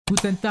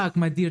Guten Tag,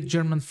 my dear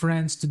German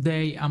friends.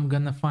 Today I'm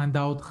gonna find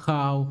out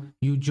how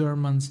you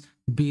Germans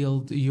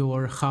build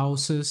your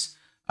houses.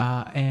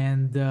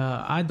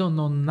 I don't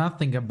know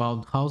nothing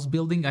about house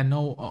building. I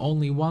know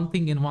only one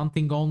thing and one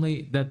thing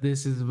only, that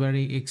this is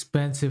very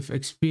expensive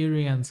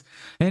experience.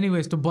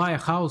 Anyways, to buy a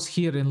house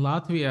here in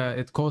Latvia,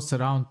 it costs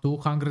around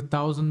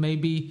 200,000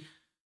 maybe.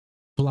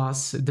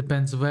 Plus, it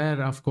depends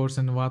where, of course,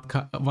 and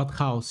what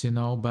house, you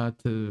know.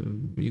 But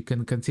you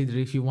can consider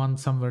if you want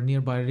somewhere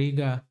nearby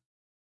Riga,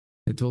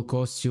 it will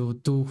cost you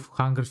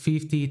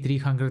 250,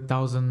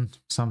 300,000,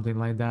 something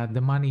like that. The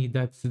money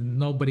that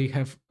nobody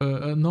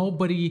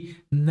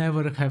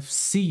never have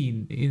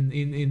seen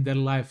in their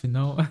life, you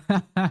know.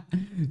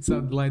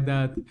 Something like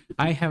that.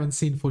 I haven't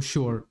seen for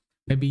sure.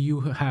 Maybe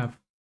you have.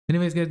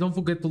 Anyways, guys, don't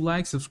forget to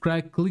like,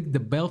 subscribe, click the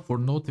bell for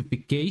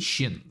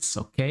notifications,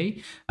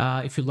 okay?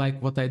 If you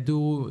like what I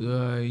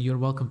do, you're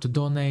welcome to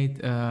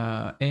donate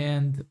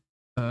and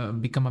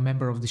become a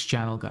member of this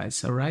channel,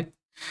 guys, all right?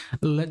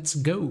 Let's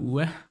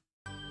go.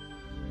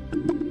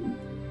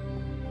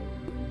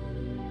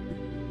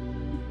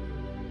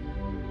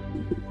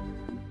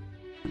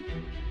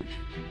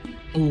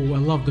 Oh, I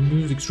love the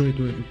music straight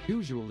away.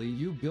 Usually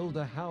you build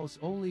a house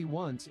only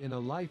once in a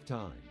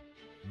lifetime.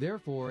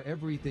 Therefore,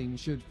 everything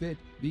should fit,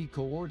 be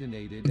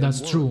coordinated.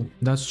 That's true.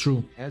 That's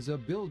true. As a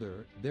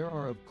builder, there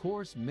are of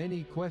course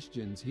many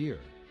questions here.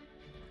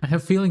 I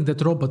have a feeling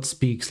that robot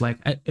speaks like,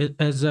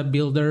 as a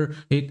builder,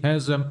 it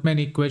has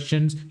many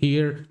questions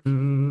here.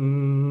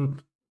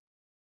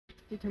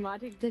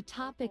 The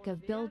topic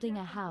of building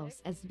a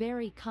house is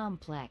very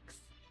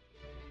complex.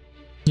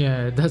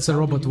 Yeah, that's a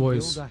robot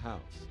voice. Build a house?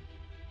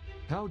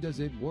 How does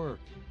it work?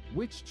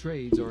 Which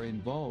trades are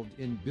involved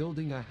in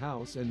building a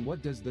house, and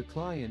what does the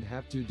client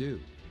have to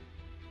do?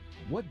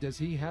 What does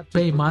he have to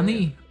pay prepare?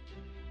 Money?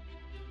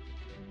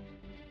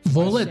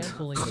 Wallet?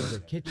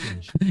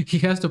 He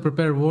has to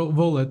prepare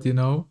wallet, you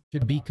know.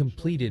 Should be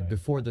completed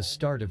before the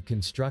start of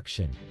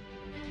construction.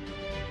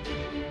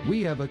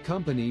 We have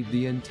accompanied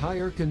the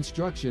entire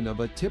construction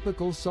of a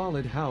typical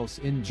solid house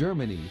in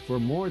Germany for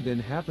more than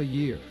half a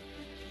year.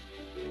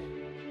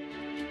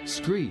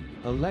 Screed,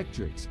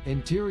 electrics,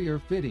 interior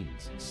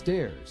fittings,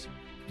 stairs.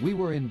 We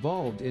were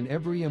involved in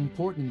every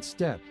important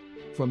step,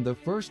 from the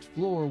first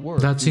floor work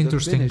That's to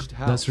interesting. the finished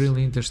house. That's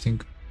really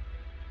interesting.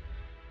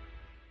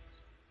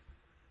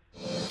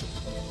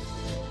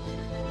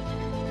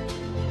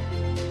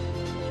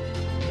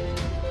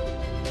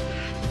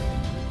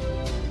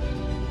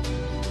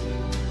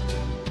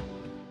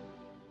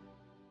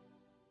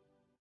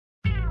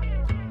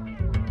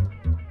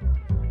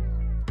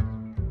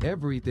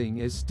 Everything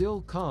is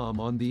still calm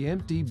on the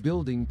empty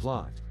building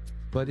plot,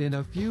 but in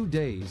a few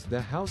days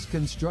the house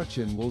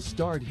construction will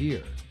start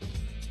here.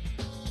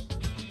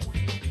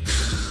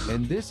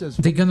 And this is...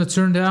 They're gonna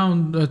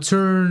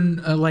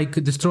like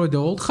destroy the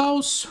old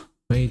house?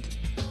 Wait,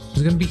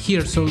 it's gonna be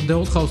here, so the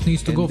old house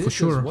needs to go for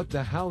sure. This is what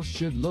the house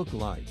should look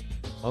like.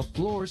 A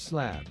floor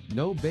slab,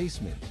 no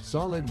basement,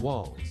 solid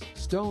walls,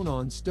 stone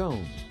on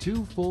stone,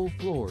 2 full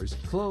floors,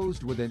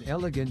 closed with an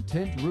elegant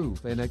tent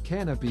roof and a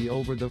canopy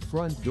over the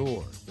front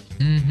door.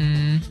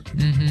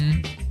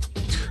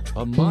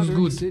 A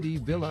modern city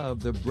villa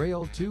of the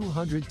Braille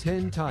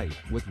 210 type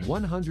with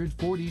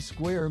 140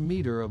 square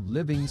meter of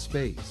living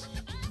space.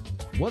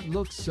 What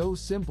looks so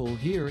simple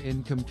here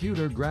in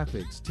computer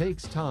graphics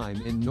takes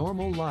time in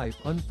normal life,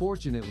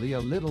 unfortunately a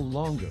little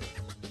longer.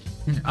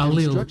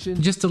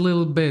 Just a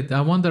little bit.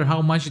 I wonder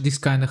how much this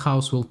kind of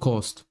house will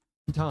cost.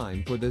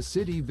 Time for the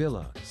city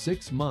villa,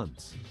 6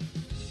 months.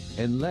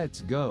 And let's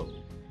go.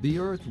 The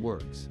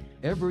earthworks.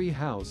 Every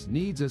house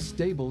needs a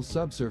stable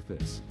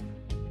subsurface.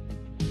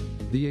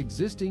 The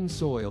existing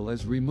soil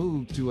is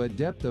removed to a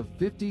depth of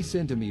 50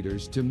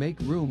 centimeters to make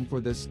room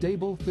for the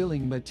stable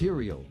filling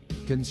material,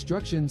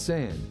 construction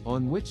sand,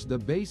 on which the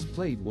base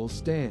plate will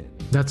stand.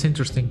 That's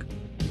interesting.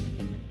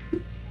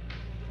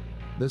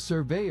 The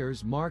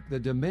surveyors mark the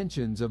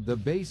dimensions of the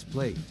base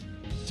plate.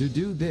 To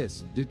do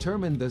this,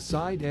 determine the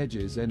side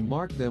edges and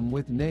mark them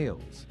with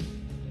nails.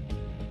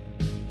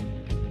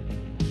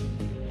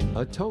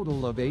 A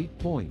total of 8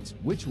 points,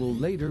 which will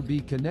later be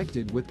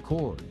connected with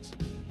cords.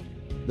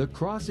 The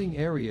crossing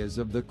areas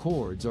of the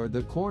cords are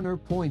the corner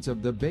points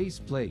of the base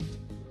plate.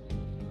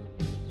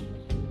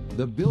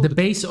 The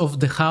base of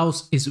the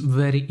house is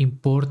very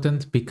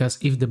important, because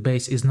if the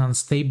base is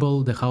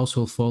non-stable, the house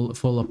will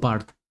fall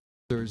apart.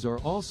 Are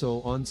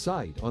also on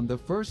site on the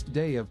first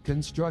day of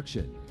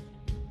construction.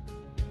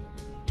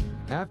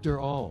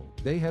 After all,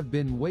 they have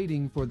been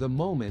waiting for the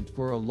moment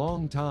for a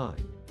long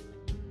time.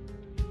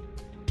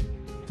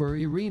 For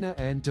Irina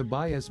and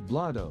Tobias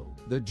Blado,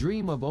 the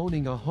dream of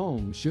owning a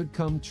home should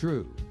come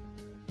true.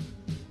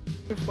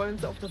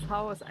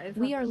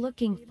 We are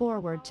looking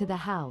forward to the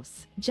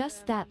house.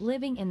 Just that,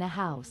 living in the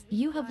house.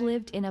 You have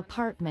lived in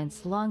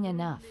apartments long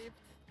enough.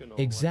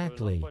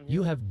 Exactly.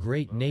 You have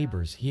great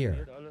neighbors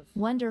here.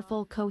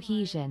 Wonderful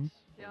cohesion.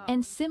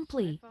 And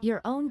simply,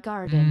 your own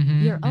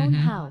garden, your own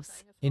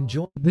house.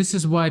 Enjoy This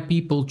is why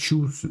people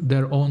choose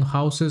their own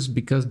houses,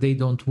 because they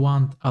don't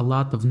want a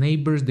lot of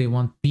neighbors. They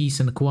want peace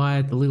and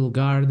quiet, a little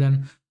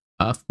garden.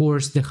 Of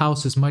course, the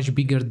house is much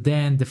bigger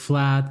than the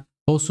flat.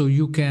 Also,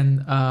 you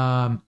can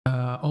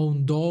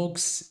own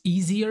dogs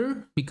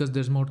easier because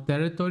there's more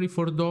territory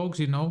for dogs.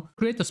 You know,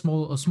 create a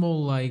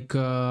small like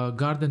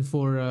garden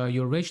for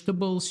your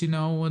vegetables. You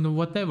know, and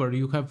whatever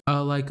you have,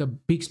 like a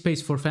big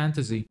space for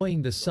fantasy.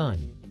 the sun.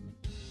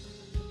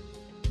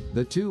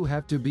 The two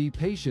have to be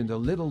patient a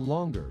little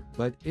longer,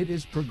 but it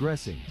is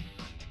progressing.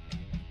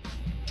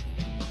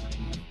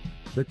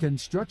 The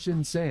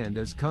construction sand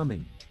is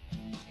coming.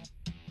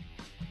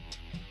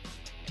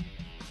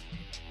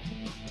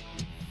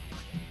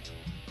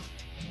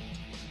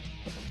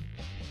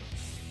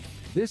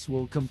 This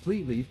will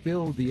completely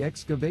fill the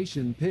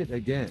excavation pit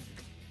again.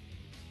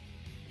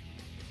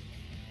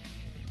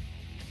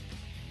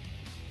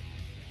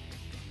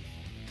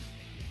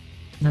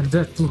 And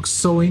that looks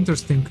so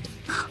interesting.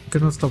 I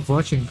cannot stop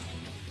watching.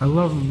 I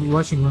love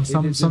watching when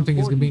something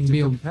is being to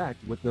built.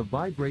 compact with the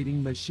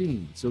vibrating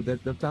machine so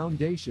that the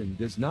foundation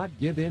does not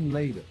give in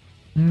later.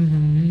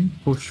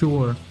 For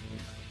sure.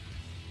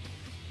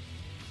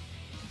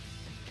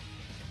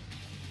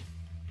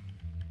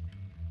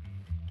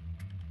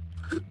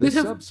 The They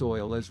have-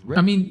 subsoil is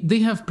I mean, they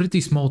have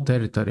pretty small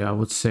territory, I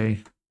would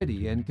say.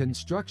 ready and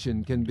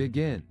construction can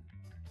begin.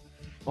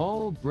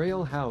 All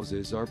Braille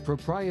houses are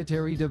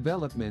proprietary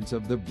developments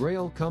of the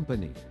Braille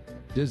Company,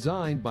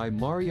 designed by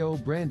Mario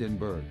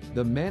Brandenburg,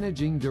 the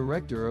managing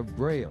director of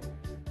Braille.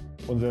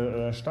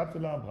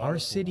 Our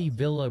city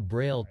villa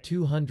Braille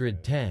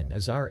 210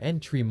 is our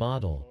entry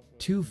model,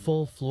 2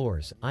 full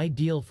floors,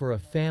 ideal for a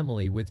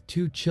family with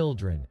 2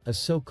 children, a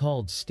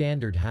so-called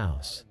standard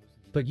house.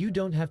 But you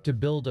don't have to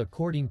build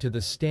according to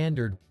the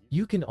standard,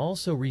 you can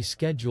also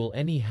reschedule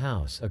any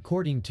house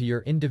according to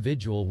your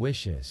individual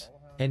wishes.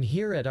 And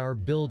here at our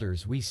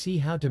builders we see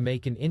how to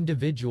make an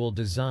individual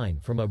design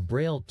from a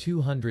Braille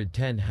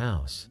 210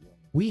 house.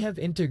 We have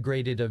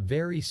integrated a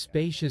very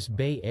spacious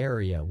bay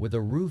area with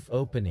a roof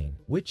opening,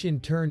 which in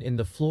turn in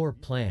the floor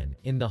plan,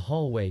 in the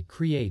hallway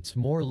creates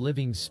more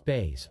living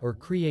space or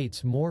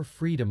creates more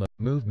freedom of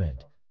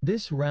movement.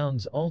 This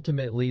rounds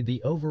ultimately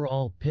the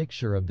overall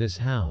picture of this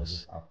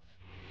house.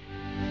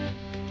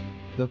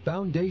 The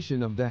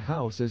foundation of the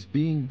house is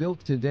being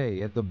built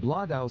today at the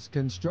Bloodhouse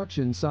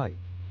construction site.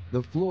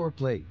 The floor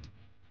plate,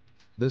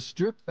 the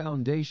strip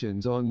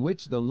foundations on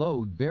which the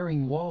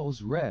load-bearing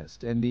walls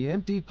rest, and the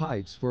empty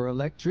pipes for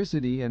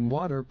electricity and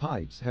water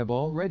pipes have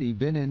already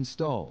been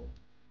installed.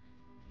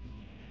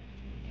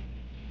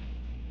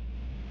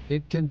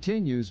 It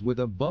continues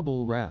with a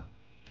bubble wrap.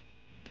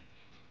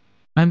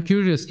 I'm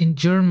curious, in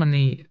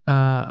Germany,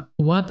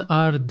 what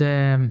are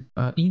the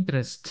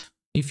interest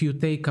if you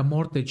take a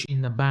mortgage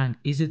in a bank?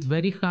 Is it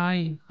very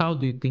high? How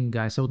do you think,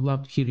 guys? I would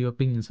love to hear your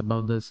opinions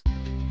about this.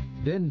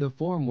 Then the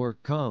formwork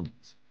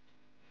comes.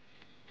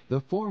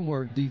 The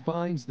formwork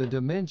defines the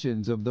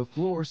dimensions of the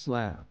floor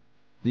slab.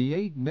 The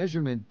 8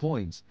 measurement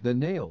points, the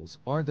nails,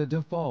 are the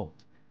default.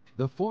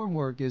 The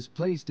formwork is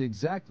placed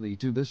exactly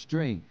to the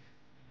string.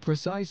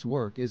 Precise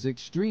work is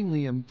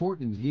extremely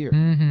important here,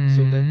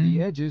 so that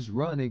the edges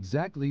run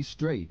exactly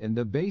straight and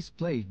the base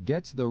plate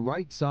gets the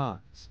right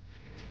size.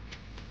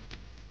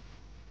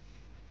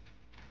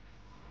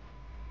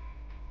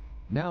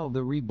 Now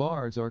the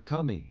rebars are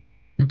coming.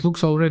 It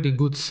looks already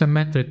good,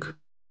 symmetric.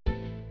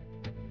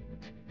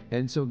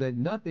 And so that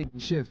nothing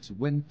shifts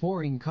when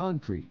pouring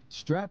concrete,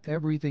 strap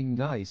everything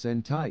nice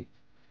and tight.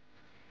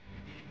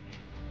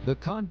 The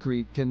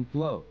concrete can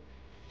flow.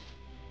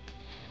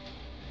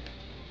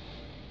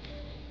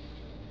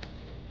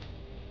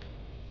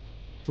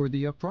 For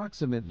the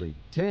approximately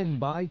 10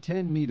 by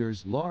 10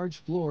 meters large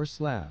floor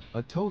slab,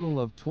 a total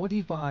of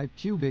 25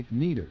 cubic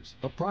meters,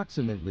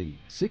 approximately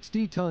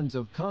 60 tons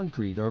of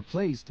concrete are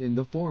placed in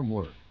the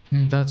formwork.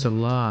 That's a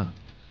lot.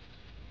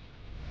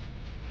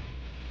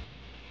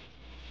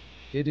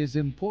 It is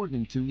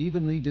important to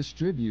evenly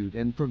distribute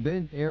and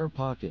prevent air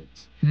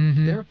pockets.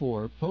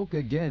 Therefore, poke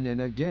again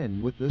and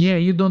again with the... Yeah,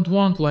 you don't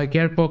want like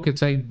air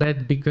pockets, I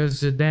bet, because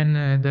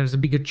then there's a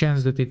bigger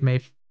chance that it may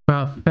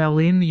fell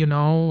in, you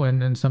know,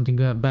 and then something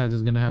bad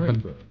is gonna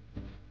happen.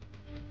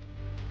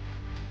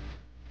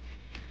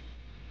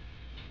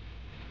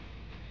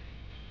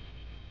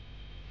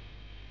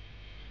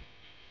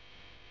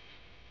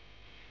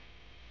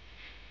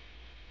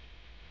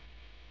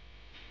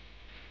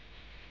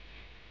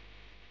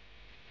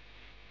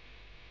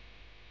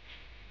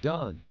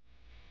 Done.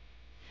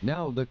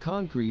 Now the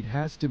concrete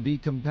has to be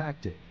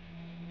compacted.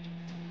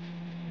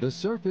 The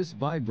surface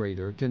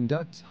vibrator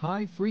conducts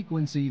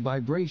high-frequency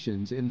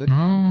vibrations in the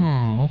concrete.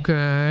 Oh,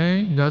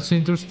 okay, that's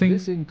interesting.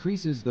 This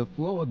increases the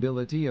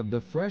flowability of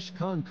the fresh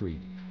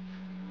concrete.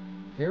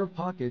 Air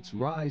pockets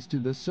rise to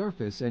the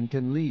surface and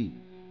can leave.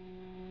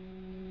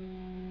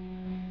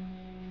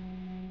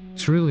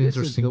 It's really This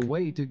interesting. is the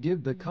way to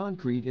give the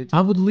concrete its... I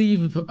would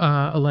leave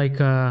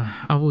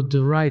I would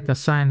write a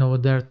sign over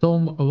there.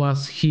 Tom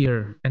was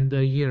here and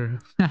the year.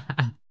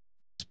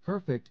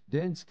 perfect,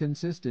 dense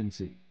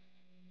consistency.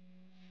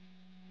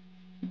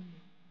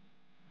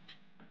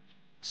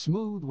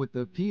 Smooth with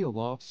the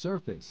peel-off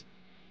surface.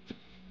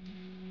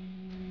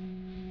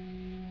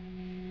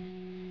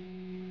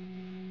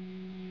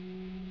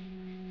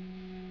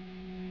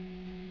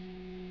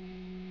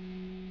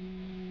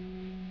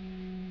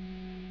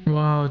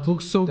 Wow, it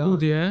looks so Done.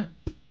 good, yeah?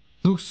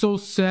 Looks so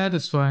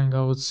satisfying,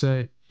 I would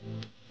say.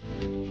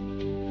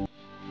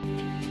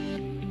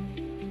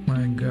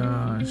 My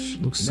gosh,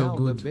 looks so Now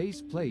the good.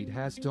 base plate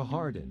has to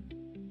harden.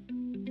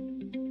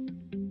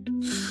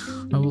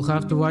 I will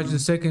have to watch the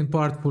second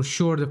part for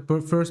sure.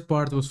 The first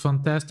part was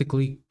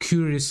fantastically,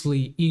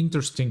 curiously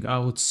interesting, I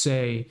would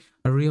say.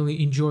 I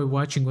really enjoy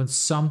watching when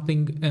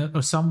something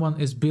or someone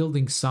is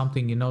building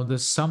something, you know,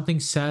 there's something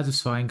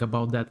satisfying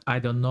about that. I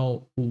don't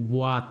know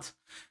what.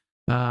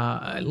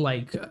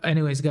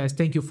 Anyways, guys,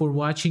 thank you for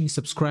watching.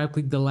 Subscribe,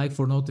 click the like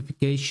for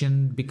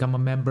notification, become a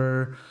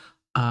member.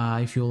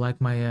 If you like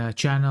my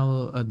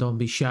channel, don't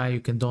be shy, you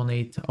can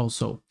donate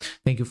also.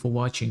 Thank you for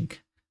watching.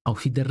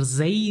 Auf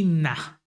Wiedersehen.